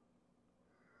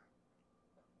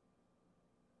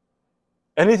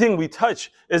 Anything we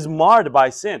touch is marred by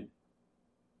sin.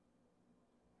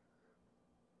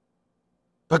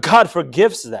 But God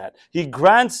forgives that. He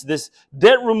grants this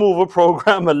debt removal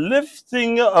program, a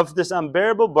lifting of this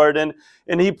unbearable burden,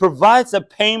 and He provides a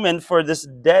payment for this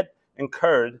debt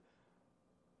incurred.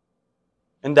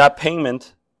 And that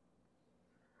payment,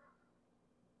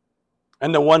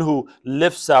 and the one who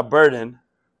lifts our burden,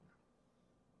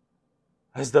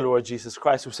 is the Lord Jesus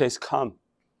Christ, who says, come.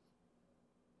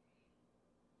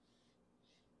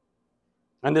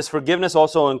 And this forgiveness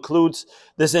also includes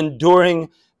this enduring.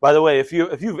 By the way, if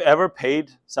you've ever paid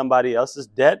somebody else's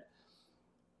debt,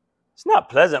 it's not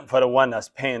pleasant for the one that's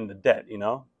paying the debt,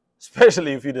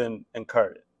 especially if you didn't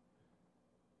incur it.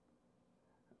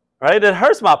 Right? It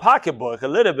hurts my pocketbook a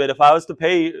little bit if I was to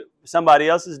pay somebody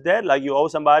else's debt, like you owe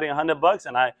somebody $100,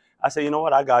 and I say, you know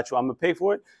what, I got you, I'm gonna pay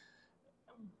for it.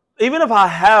 Even if I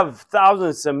have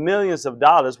thousands and millions of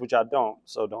dollars, which I don't,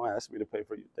 so don't ask me to pay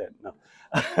for your debt, no.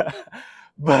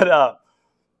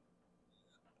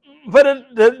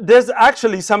 There's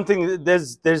actually something.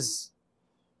 It's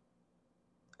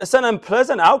an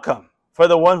unpleasant outcome for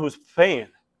the one who's paying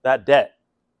that debt.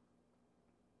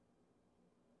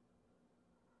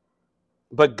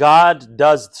 But God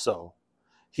does so.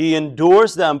 He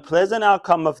endures the unpleasant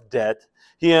outcome of debt.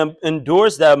 He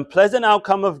endures the unpleasant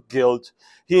outcome of guilt.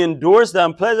 He endures the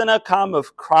unpleasant outcome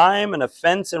of crime and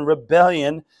offense and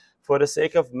rebellion for the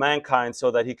sake of mankind, so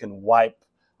that he can wipe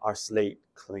our slate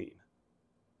clean.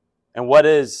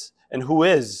 And who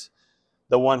is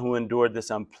the one who endured this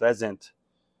unpleasant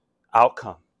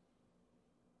outcome,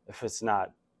 if it's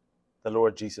not the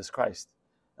Lord Jesus Christ?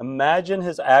 Imagine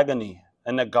his agony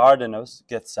in the Garden of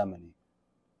Gethsemane,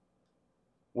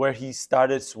 where he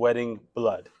started sweating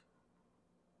blood.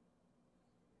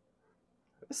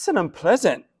 It's an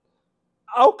unpleasant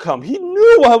outcome. He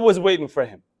knew what was waiting for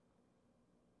him.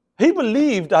 He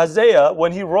believed Isaiah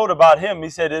when he wrote about him. He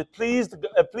said it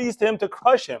pleased him to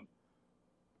crush him.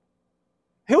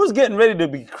 He was getting ready to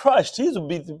be crushed. He was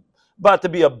about to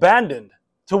be abandoned,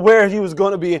 to where he was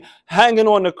going to be hanging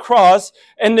on the cross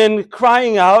and then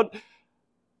crying out,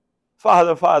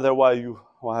 Father, Father,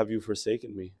 why have you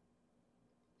forsaken me?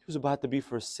 He was about to be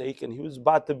forsaken. He was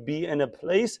about to be in a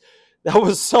place that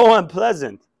was so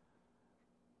unpleasant.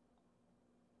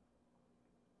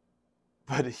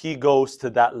 But he goes to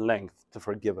that length to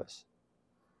forgive us,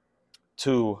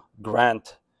 to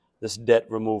grant this debt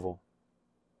removal.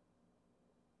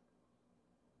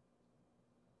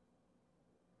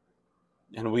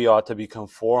 And we ought to be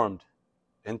conformed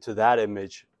into that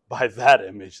image by that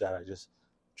image that I just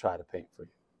tried to paint for you.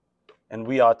 And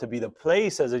we ought to be the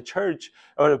place as a church,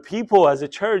 or the people as a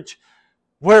church,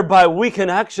 whereby we can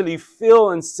actually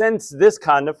feel and sense this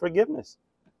kind of forgiveness.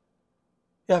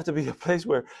 You have to be a place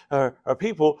where are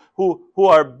people who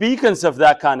are beacons of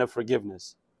that kind of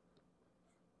forgiveness,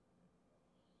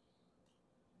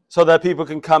 so that people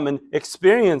can come and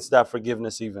experience that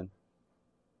forgiveness even.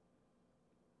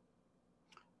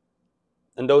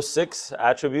 And those 6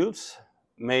 attributes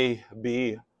may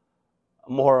be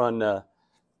more on the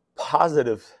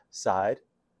positive side.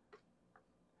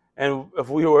 And if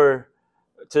we were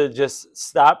to just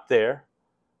stop there,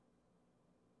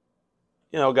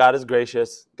 God is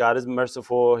gracious. God is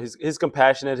merciful. He's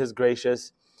compassionate. He's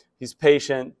gracious. He's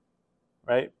patient,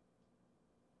 right?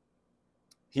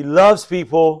 He loves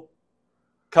people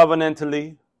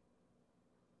covenantally.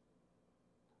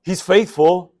 He's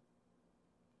faithful,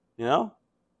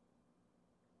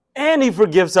 and he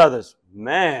forgives others.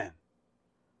 Man,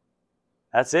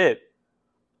 that's it.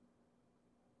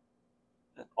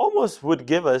 It almost would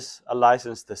give us a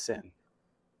license to sin.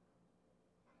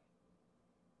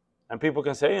 And people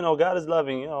can say, God is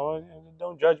loving,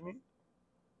 don't judge me.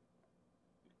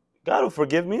 God will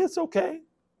forgive me, it's okay.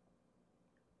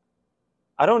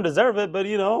 I don't deserve it, but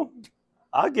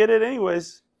I'll get it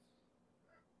anyways.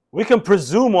 We can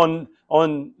presume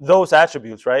on those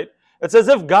attributes, right? It's as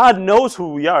if God knows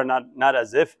who we are, not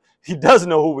as if he does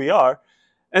know who we are.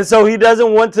 And so he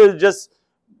doesn't want to just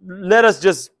let us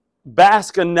just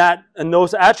bask in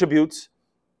those attributes,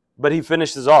 but he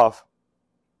finishes off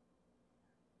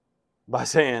by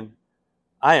saying,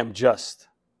 I am just.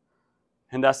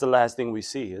 And that's the last thing we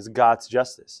see, is God's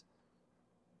justice.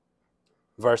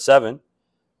 Verse 7,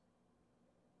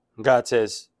 God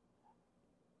says,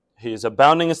 he is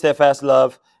abounding in steadfast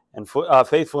love and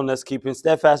faithfulness, keeping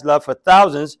steadfast love for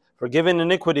thousands, forgiving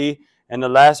iniquity, and the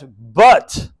last,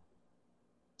 but,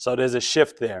 so there's a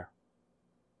shift there,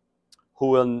 who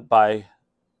will by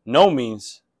no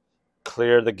means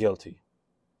clear the guilty,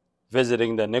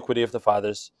 visiting the iniquity of the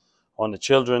fathers on the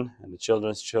children and the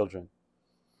children's children.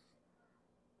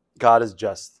 God is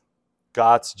just.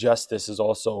 God's justice is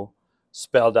also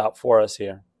spelled out for us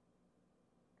here.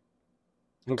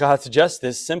 And God's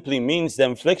justice simply means the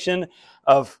infliction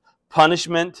of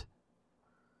punishment,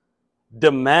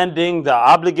 demanding the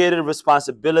obligated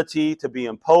responsibility to be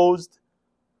imposed.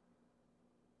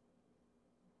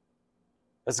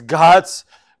 It's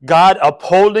God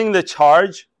upholding the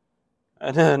charge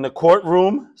in the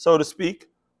courtroom, so to speak.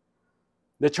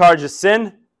 The charge is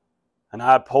sin, and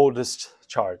I uphold this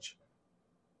charge.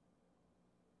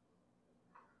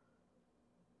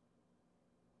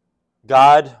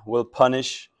 God will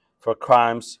punish for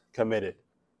crimes committed.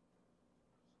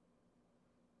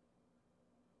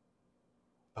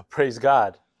 But praise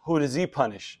God, who does he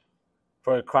punish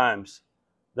for the crimes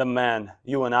the man,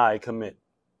 you and I, commit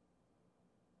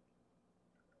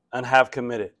and have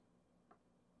committed?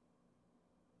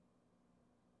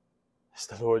 It's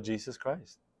the Lord Jesus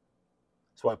Christ.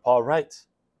 That's why Paul writes,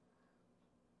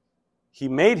 he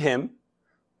made him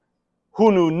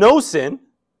who knew no sin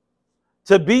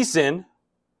to be sin.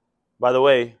 By the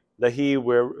way, the he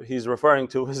where he's referring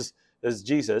to is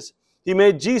Jesus. He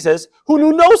made Jesus who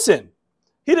knew no sin.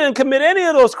 He didn't commit any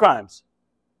of those crimes.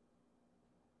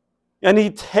 And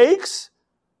he takes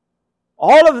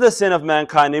all of the sin of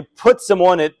mankind, he puts him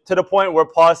on it to the point where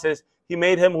Paul says he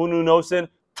made him who knew no sin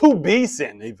to be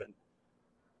sin even.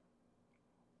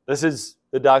 This is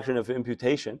the doctrine of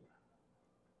imputation.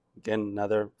 Again,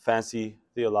 another fancy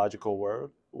theological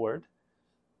word.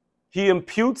 He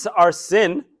imputes our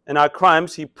sin and our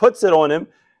crimes. He puts it on him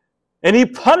and he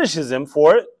punishes him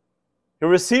for it. He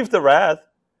received the wrath.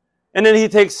 And then he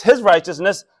takes his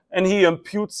righteousness and he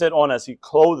imputes it on us. He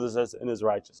clothes us in his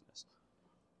righteousness.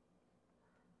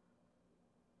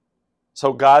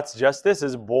 So God's justice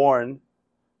is born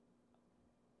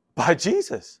by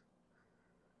Jesus.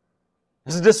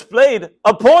 It's displayed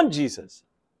upon Jesus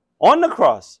on the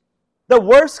cross. The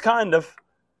worst kind of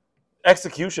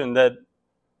execution that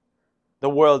the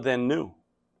world then knew.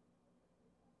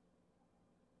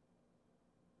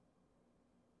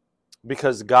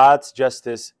 Because God's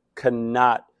justice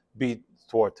cannot be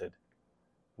thwarted.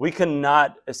 We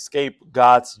cannot escape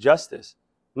God's justice.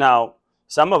 Now,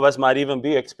 some of us might even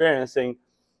be experiencing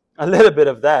a little bit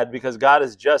of that because God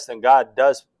is just and God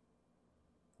does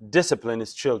discipline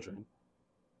his children.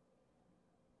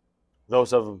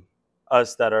 Those of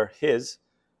us that are his,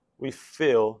 we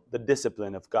feel the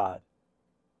discipline of God.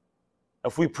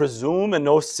 If we presume in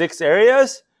those 6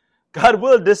 areas, God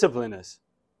will discipline us.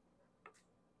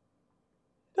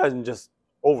 He doesn't just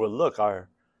overlook our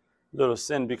little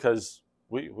sin because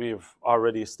we've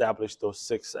already established those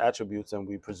 6 attributes and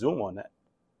we presume on that.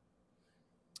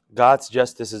 God's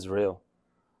justice is real.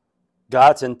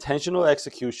 God's intentional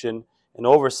execution and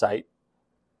oversight.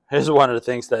 Here's one of the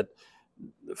things that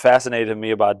fascinated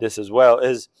me about this as well,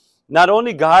 is not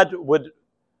only God would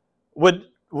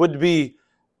be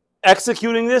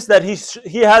executing this, that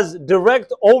he has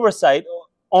direct oversight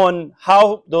on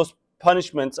how those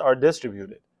punishments are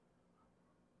distributed.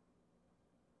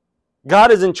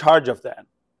 God is in charge of that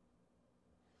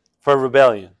for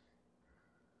rebellion.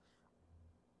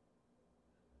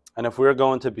 And if we're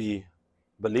going to be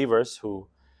believers who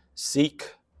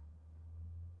seek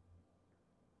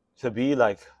to be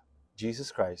like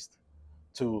Jesus Christ,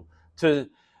 to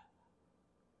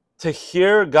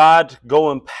hear God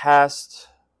going past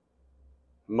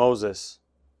Moses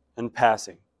in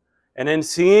passing, and then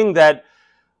seeing that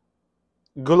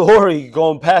glory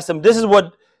going past him. This is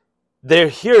what they're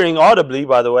hearing audibly,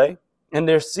 by the way, and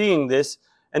they're seeing this,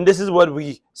 and this is what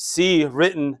we see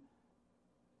written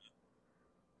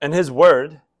in his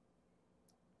word.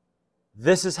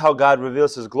 This is how God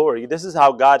reveals his glory. This is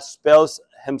how God spells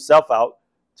himself out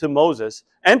to Moses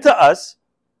and to us.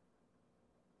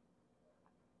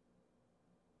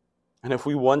 And if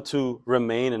we want to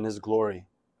remain in his glory,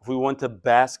 if we want to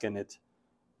bask in it,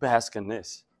 bask in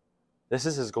this. This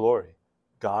is his glory.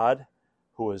 God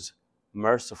who is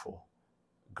merciful,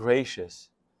 gracious,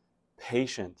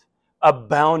 patient,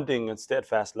 abounding in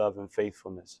steadfast love and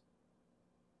faithfulness,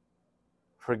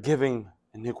 forgiving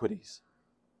iniquities.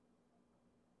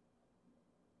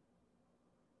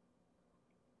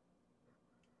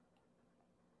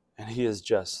 And he is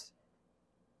just.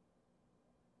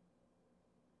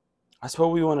 That's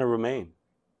what we want to remain.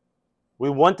 We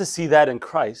want to see that in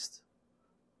Christ.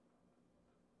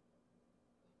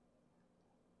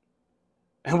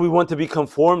 And we want to be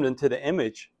conformed into the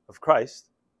image of Christ.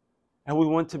 And we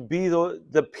want to be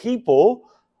the people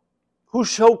who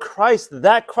show Christ,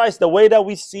 the way that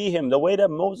we see him, the way that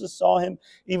Moses saw him,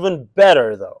 even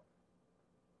better though.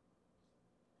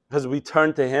 Because we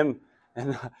turn to him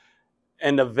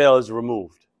and the veil is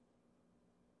removed.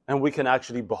 And we can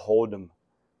actually behold him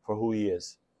for who he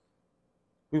is.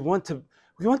 We want to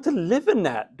live in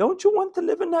that. Don't you want to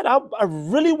live in that? I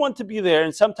really want to be there.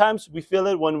 And sometimes we feel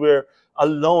it when we're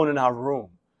alone in our room,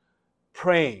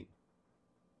 praying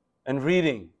and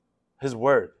reading his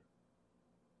word.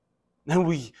 And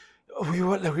we're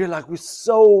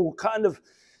so kind of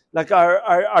Like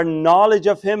our knowledge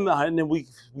of him, and then we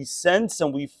sense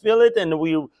and we feel it, and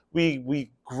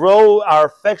we grow, our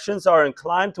affections are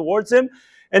inclined towards him,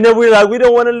 and then we're like, we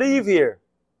don't want to leave here.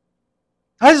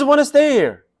 I just want to stay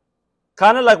here.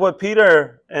 Kind of like what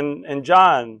Peter and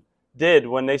John did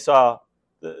when they saw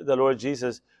the Lord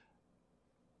Jesus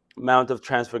Mount of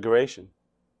Transfiguration.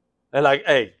 They're like,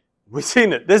 hey, we've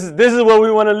seen it. This is where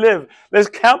we want to live. Let's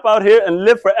camp out here and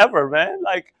live forever, man.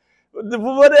 Like,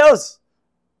 what else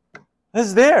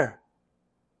is there?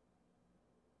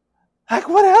 Like,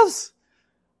 what else?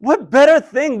 What better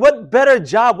thing? What better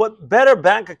job? What better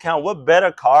bank account? What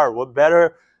better car? What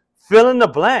better fill in the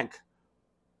blank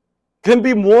can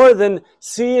be more than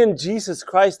seeing Jesus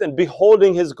Christ and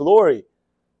beholding his glory?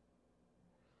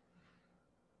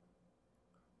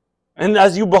 And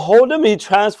as you behold him, he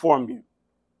transformed you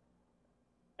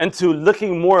into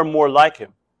looking more and more like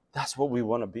him. That's what we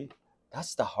want to be.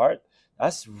 That's the heart.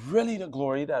 That's really the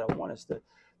glory that I want us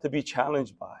to be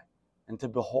challenged by and to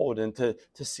behold and to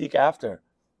seek after.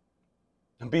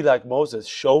 And be like Moses,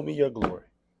 show me your glory.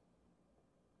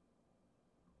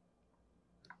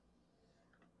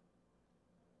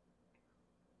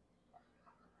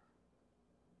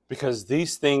 Because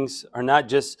these things are not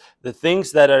just the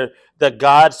things that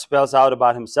God spells out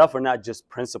about himself, are not just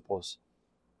principles.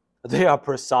 They are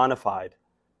personified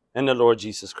in the Lord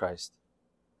Jesus Christ,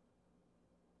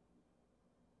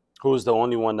 who is the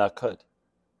only one that could.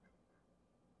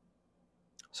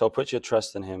 So put your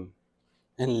trust in him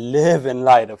and live in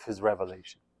light of his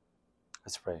revelation.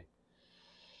 Let's pray.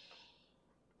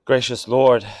 Gracious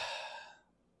Lord,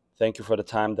 thank you for the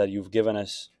time that you've given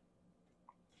us.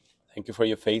 Thank you for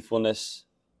your faithfulness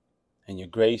and your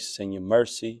grace and your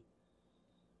mercy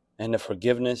and the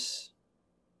forgiveness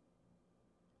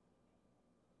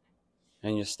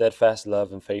and your steadfast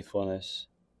love and faithfulness.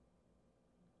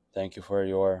 Thank you for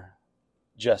your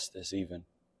justice even.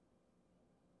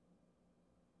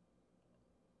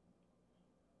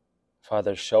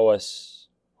 Father, show us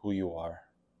who you are.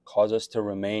 Cause us to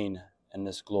remain in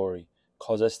this glory.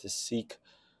 Cause us to seek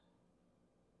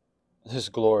this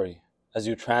glory as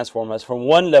you transform us from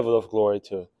one level of glory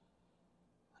to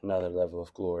another level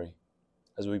of glory,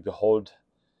 as we behold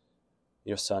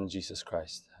your Son, Jesus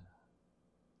Christ,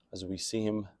 as we see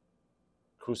him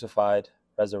crucified,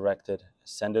 resurrected,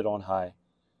 ascended on high,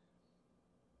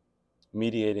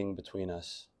 mediating between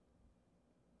us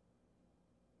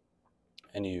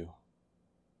and you.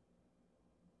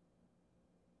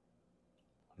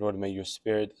 Lord, may your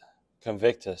Spirit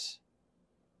convict us,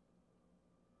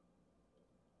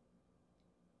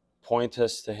 point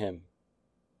us to him,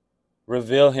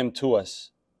 reveal him to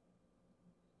us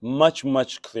much,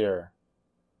 much clearer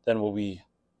than what we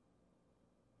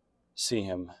see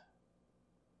him.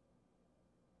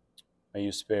 May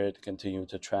your Spirit continue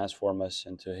to transform us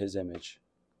into his image.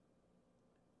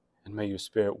 And may your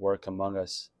Spirit work among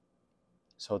us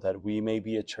so that we may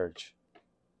be a church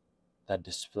that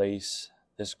displays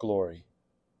this glory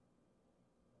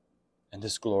and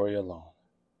this glory alone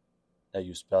that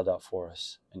you spelled out for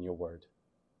us in your word.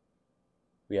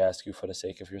 We ask you for the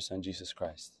sake of your Son, Jesus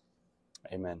Christ.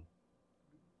 Amen.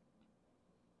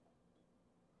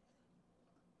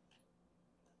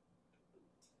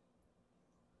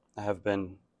 I've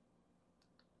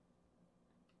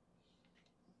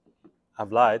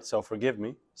lied, so forgive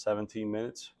me. 17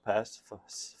 minutes past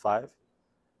 5.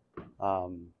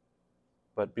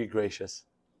 But be gracious.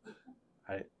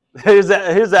 All right. Here's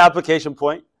the application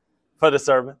point for the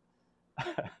sermon.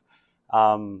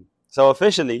 So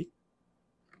officially,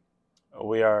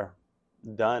 we are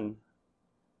done,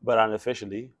 but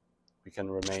unofficially, we can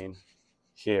remain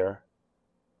here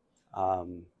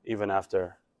even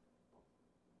after